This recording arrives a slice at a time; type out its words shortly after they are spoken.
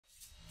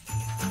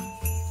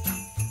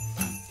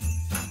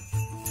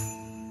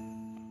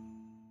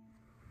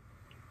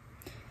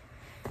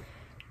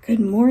Good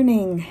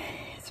morning.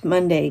 It's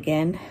Monday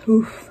again.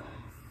 Oof.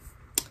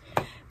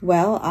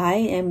 Well, I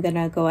am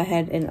gonna go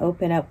ahead and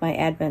open up my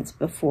Advents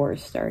before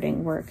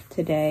starting work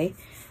today.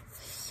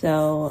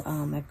 So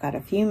I've got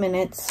a few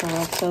minutes, so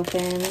let's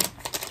open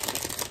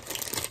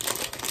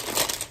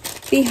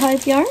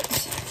Beehive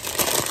Yarns.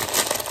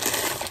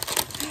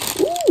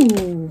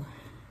 Ooh,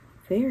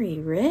 very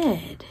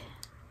red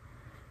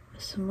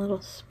with some little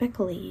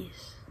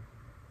specklies.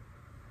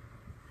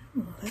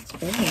 Oh, that's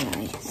very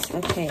nice.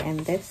 Okay, and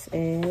this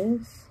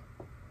is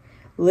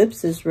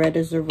Lips as Red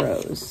as a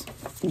Rose.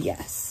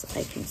 Yes,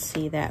 I can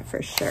see that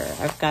for sure.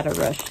 I've got to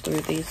rush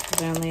through these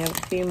because I only have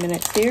a few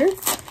minutes here.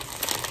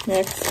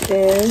 Next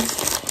is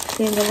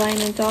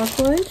Dandelion and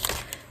Dogwood.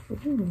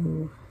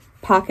 Ooh,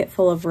 Pocket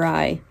Full of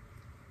Rye.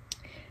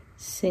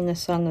 Sing a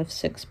Song of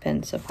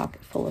Sixpence, a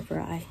Pocket Full of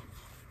Rye.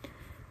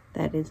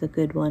 That is a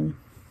good one.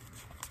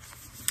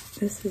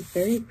 This is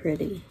very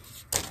pretty.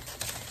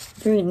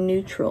 Very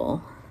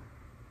neutral.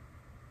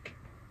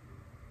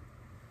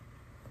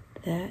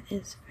 That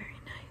is very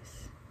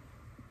nice.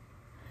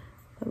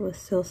 But with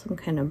still some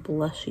kind of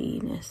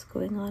blushiness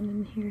going on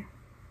in here.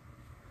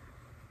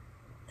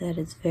 That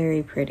is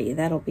very pretty.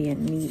 That'll be a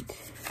neat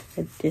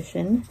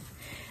addition.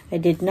 I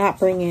did not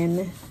bring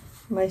in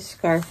my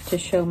scarf to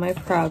show my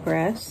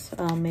progress.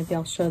 Maybe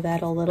I'll show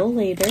that a little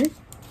later.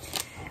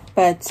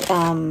 But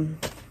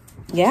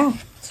yeah,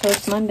 so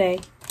it's Monday.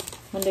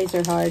 Mondays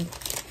are hard.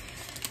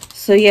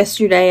 So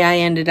yesterday I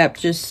ended up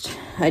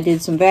I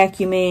did some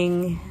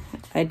vacuuming.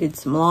 I did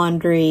some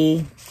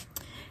laundry,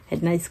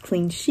 had nice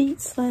clean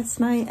sheets last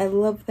night. I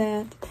love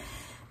that.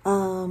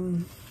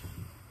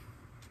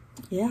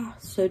 Yeah,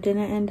 so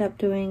didn't end up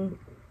doing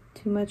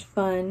too much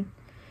fun.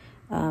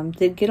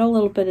 Did get a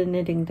little bit of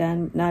knitting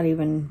done, not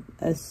even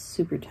a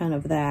super ton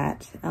of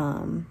that.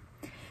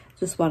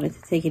 Just wanted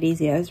to take it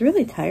easy. I was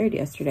really tired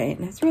yesterday,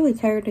 and I was really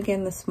tired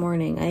again this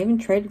morning. I even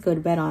tried to go to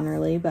bed on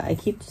early, but I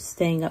keep just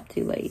staying up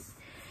too late.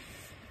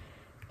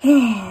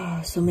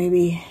 So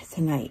maybe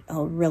tonight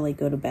I'll really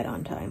go to bed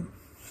on time.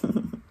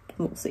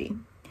 We'll see.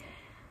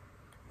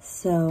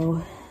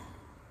 So,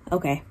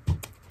 okay.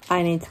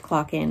 I need to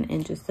clock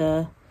in just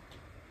in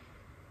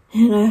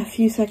a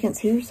few seconds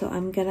here, so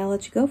I'm gonna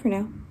let you go for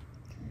now.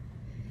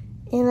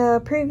 In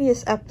a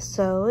previous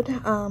episode,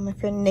 my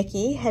friend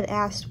Nikki had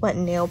asked what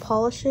nail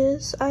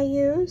polishes I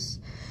use.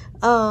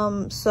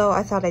 So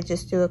I thought I'd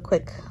just do a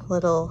quick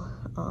little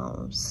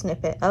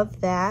snippet of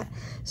that.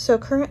 So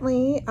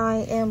currently I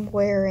am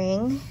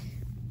wearing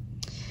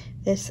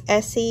this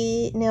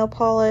Essie nail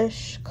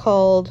polish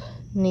called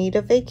Need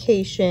a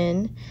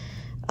Vacation.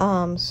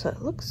 So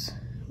it looks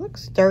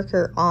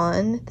darker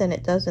on than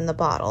it does in the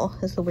bottle,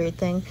 is the weird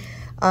thing.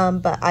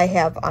 But I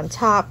have on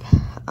top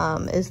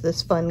is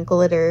this fun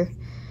glitter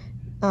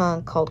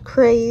called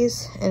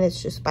Craze, and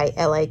it's just by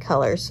LA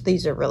Colors. So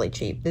these are really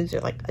cheap. These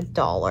are like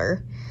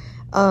 $1.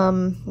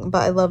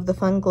 But I love the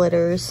fun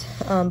glitters.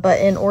 But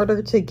in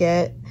order to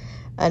get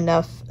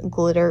enough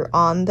glitter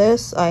on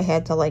this, I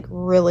had to like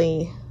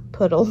really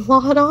put a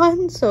lot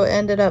on. So it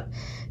ended up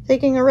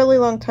taking a really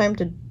long time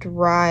to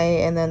dry,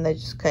 and then they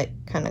just got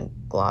kind of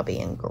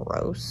globby and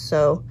gross.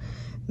 So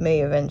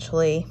may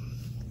eventually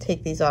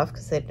take these off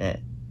because they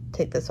didn't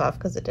take this off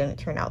because it didn't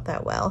turn out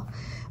that well.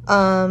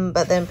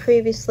 But then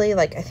previously,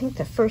 like I think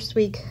the first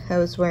week I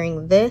was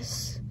wearing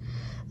this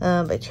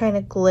by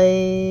China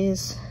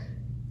Glaze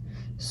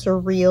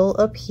Surreal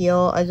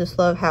Appeal. I just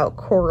love how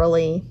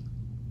corally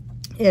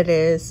it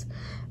is.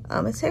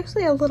 It's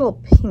actually a little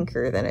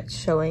pinker than it's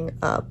showing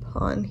up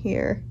on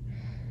here.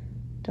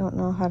 Don't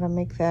know how to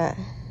make that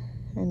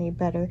any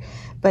better.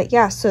 But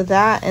yeah, so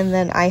that, and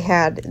then I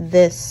had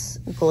this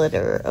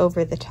glitter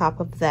over the top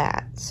of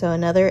that. So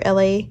another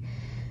LA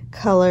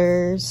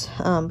Colors,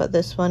 but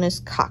this one is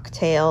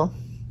Cocktail.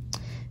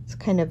 It's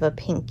kind of a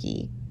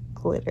pinky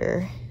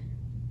glitter.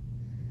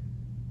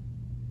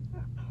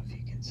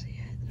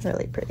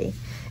 Really pretty,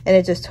 and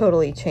it just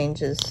totally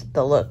changes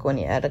the look when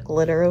you add a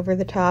glitter over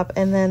the top.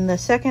 And then the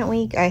second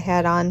week I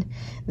had on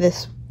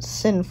this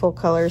Sinful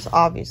Colors.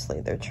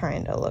 Obviously they're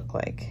trying to look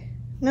like,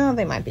 no,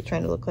 they might be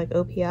trying to look like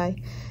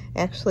OPI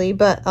actually,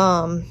 but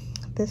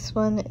this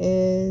one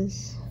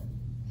is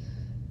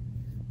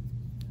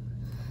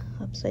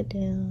upside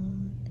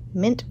down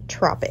Mint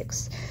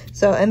Tropics.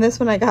 So, and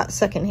this one I got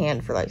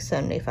secondhand for like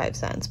 75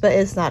 cents, but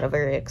it's not a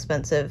very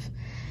expensive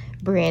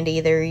brand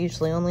either.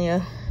 Usually only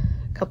a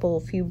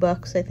few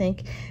bucks, I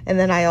think. And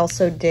then I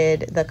also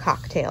did the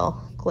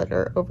Cocktail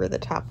glitter over the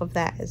top of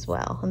that as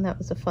well, and that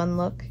was a fun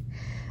look.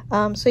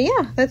 So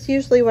yeah, that's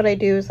usually what I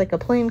do, is like a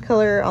plain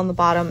color on the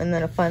bottom and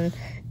then a fun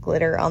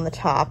glitter on the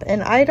top.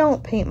 And I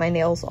don't paint my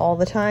nails all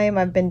the time.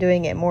 I've been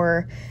doing it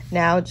more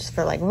now just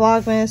for like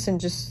Vlogmas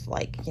and just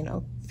like, you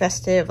know,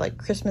 festive, like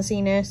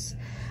Christmasiness.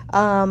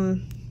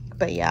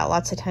 But yeah,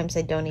 lots of times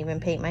I don't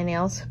even paint my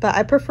nails. But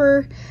I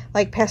prefer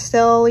like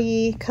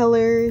pastel-y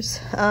colors,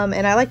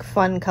 and I like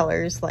fun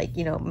colors, like,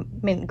 you know,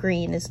 mint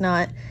green is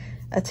not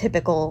a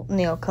typical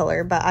nail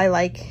color, but I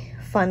like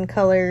fun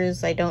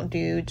colors. I don't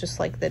do just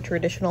like the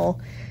traditional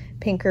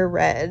pink or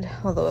red,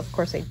 although of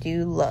course I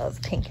do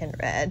love pink and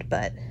red,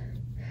 but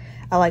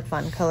I like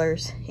fun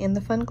colors and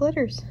the fun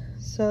glitters.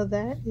 So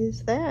that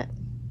is that.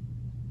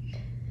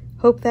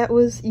 Hope that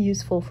was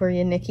useful for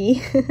you,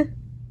 Nikki.